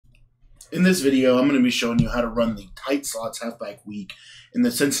In this video, I'm going to be showing you how to run the tight slots halfback week in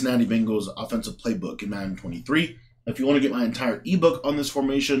the Cincinnati Bengals offensive playbook in Madden 23. If you want to get my entire ebook on this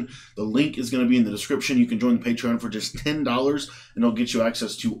formation, the link is going to be in the description. You can join the Patreon for just $10, and it'll get you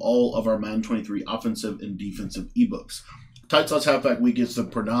access to all of our Madden 23 offensive and defensive ebooks. Tight slots halfback week is the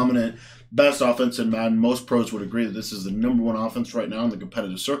predominant best offense in Madden. Most pros would agree that this is the #1 offense right now in the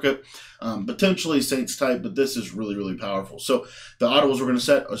competitive circuit. Potentially Saints type, but this is really, really powerful. So the audibles we're going to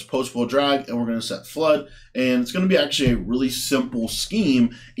set is post will drag, and we're going to set flood. And it's going to be actually a really simple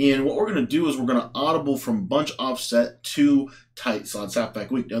scheme. And what we're going to do is we're going to audible from bunch offset to tight slots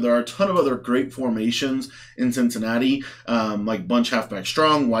halfback week. Now, there are a ton of other great formations in Cincinnati, like bunch halfback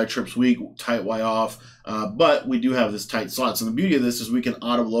strong, Y trips weak, tight Y off. But we do have this tight slots. And the beauty of this is we can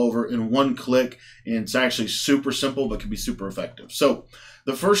audible over in one click, and it's actually super simple, but can be super effective. So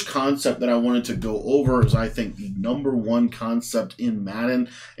the first concept that I wanted to go over is, I think, the #1 concept in Madden,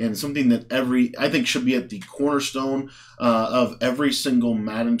 and something that I think should be at the cornerstone of every single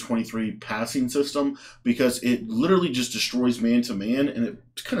Madden 23 passing system, because it literally just destroys man-to-man, and it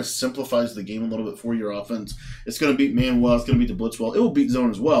kind of simplifies the game a little bit for your offense. It's going to beat man well. It's going to beat the blitz well. It will beat zone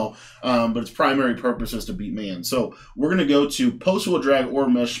as well, but its primary purpose is to beat man. So we're going to go to post will drag or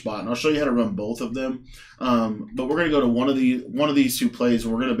mesh spot, and I'll show you how to run both of them. But we're going to go to one of these two plays,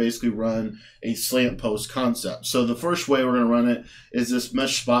 and we're going to basically run a slant post concept. So the first way we're going to run it is this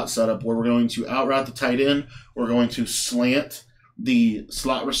mesh spot setup, where we're going to out route the tight end. We're going to slant the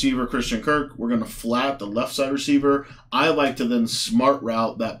slot receiver, Christian Kirk. We're going to flat the left side receiver. I like to then smart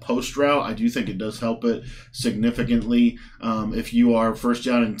route that post route. I do think it does help it significantly. If you are first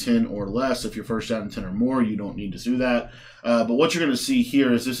down and 10 or less, if you're first down and 10 or more, you don't need to do that. But what you're going to see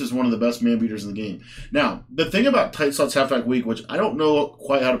here is this is one of the best man beaters in the game. Now, the thing about tight slots halfback week, which I don't know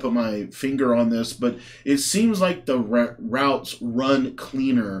quite how to put my finger on this, but it seems like the routes run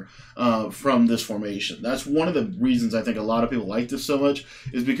cleaner from this formation. That's one of the reasons I think a lot of people like this so much,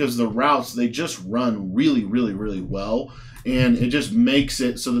 is because the routes, they just run really, really, really well. And it just makes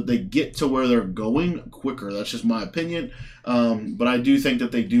it so that they get to where they're going quicker. That's just my opinion. But I do think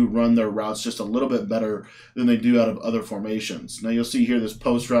that they do run their routes just a little bit better than they do out of other formations. Now, you'll see here this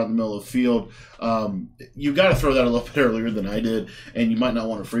post route in the middle of the field. You've got to throw that a little bit earlier than I did, and you might not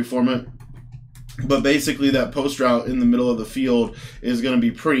want to freeform it. But basically, that post route in the middle of the field is going to be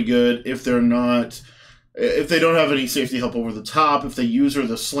pretty good if they don't have any safety help over the top, if they use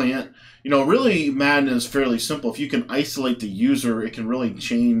the slant. You know, really, Madden is fairly simple. If you can isolate the user, it can really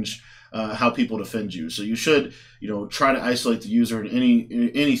change how people defend you. So you should, try to isolate the user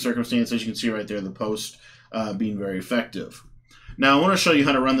in any circumstance. As you can see right there, the post being very effective. Now, I want to show you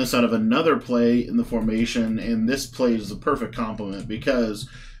how to run this out of another play in the formation, and this play is the perfect complement because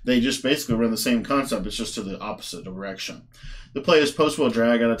they just basically run the same concept. It's just to the opposite direction. The play is post will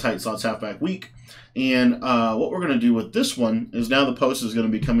drag out of tight slots halfback week. And what we're going to do with this one is now the post is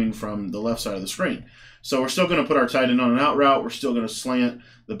going to be coming from the left side of the screen. So we're still going to put our tight end on an out route. We're still going to slant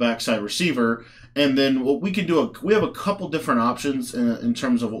the backside receiver. And then what we can do, we have a couple different options in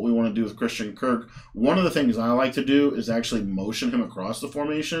terms of what we want to do with Christian Kirk. One of the things I like to do is actually motion him across the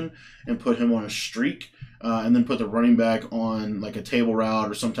formation and put him on a streak. And then put the running back on like a table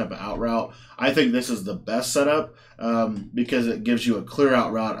route or some type of out route. I think this is the best setup because it gives you a clear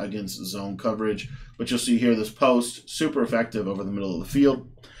out route against zone coverage. But you'll see here this post, super effective over the middle of the field.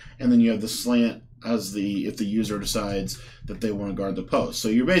 And then you have the slant if the user decides that they want to guard the post. So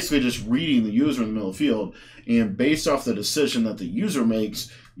you're basically just reading the user in the middle of the field. And based off the decision that the user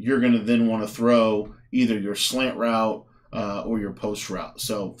makes, you're going to then want to throw either your slant route or your post route.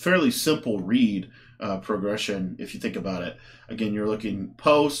 So fairly simple read progression if you think about it. Again, you're looking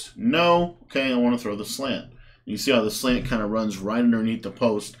post, no, okay, I want to throw the slant. You see how the slant kind of runs right underneath the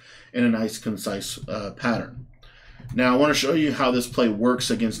post in a nice, concise pattern. Now, I want to show you how this play works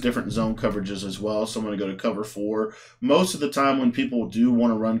against different zone coverages as well. So I'm going to go to cover 4. Most of the time when people do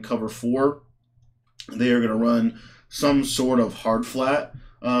want to run cover 4, they are going to run some sort of hard flat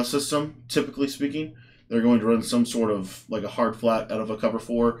system, typically speaking. They're going to run some sort of like a hard flat out of a cover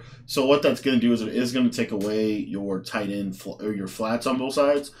 4. So what that's going to do is it is going to take away your tight end or your flats on both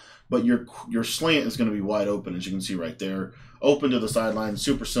sides, but your slant is going to be wide open, as you can see right there. Open to the sideline,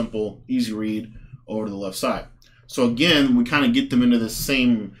 super simple, easy read over to the left side. So again, we kind of get them into the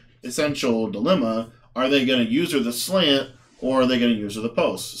same essential dilemma. Are they going to use the slant or are they going to use the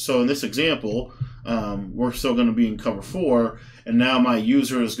post? So in this example, we're still going to be in cover 4, and now my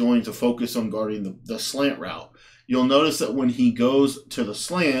user is going to focus on guarding the slant route. You'll notice that when he goes to the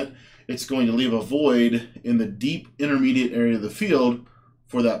slant, it's going to leave a void in the deep intermediate area of the field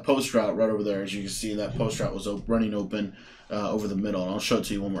for that post route right over there. As you can see, that post route was running open over the middle. And I'll show it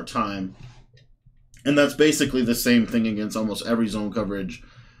to you one more time. And that's basically the same thing against almost every zone coverage.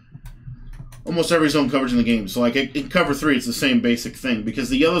 Almost every zone coverage in the game. So like in cover 3, it's the same basic thing, because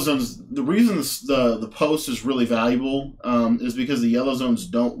the yellow zones, the reason the post is really valuable is because the yellow zones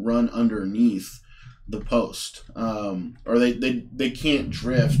don't run underneath the post, or they can't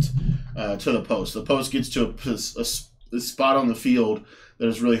drift to the post. The post gets to a spot on the field that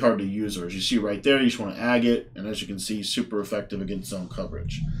is really hard to use. Or as you see right there, you just want to ag it, and as you can see, super effective against zone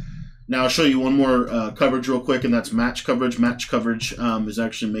coverage. Now I'll show you one more coverage real quick, and that's match coverage. Match coverage is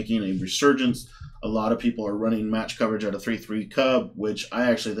actually making a resurgence. A lot of people are running match coverage at a 3-3 cub, which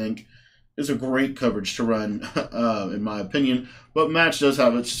I actually think is a great coverage to run, in my opinion. But match does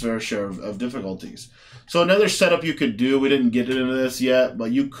have its fair share of difficulties. So another setup you could do, we didn't get into this yet,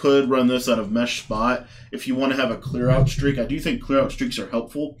 but you could run this out of mesh spot if you want to have a clear out streak. I do think clear out streaks are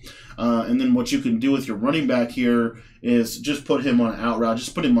helpful. And then what you can do with your running back here is just put him on an out route.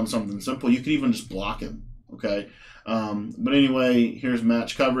 Just put him on something simple. You could even just block him, okay? But anyway, here's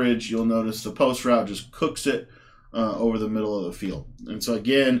match coverage. You'll notice the post route just cooks it over the middle of the field. And so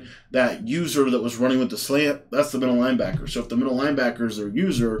again, that user that was running with the slant, that's the middle linebacker. So if the middle linebacker is their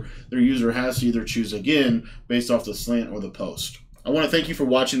user has to either choose again based off the slant or the post. I want to thank you for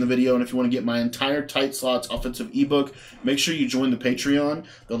watching the video, and if you want to get my entire Tight Slots offensive ebook, make sure you join the Patreon.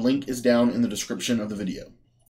 The link is down in the description of the video.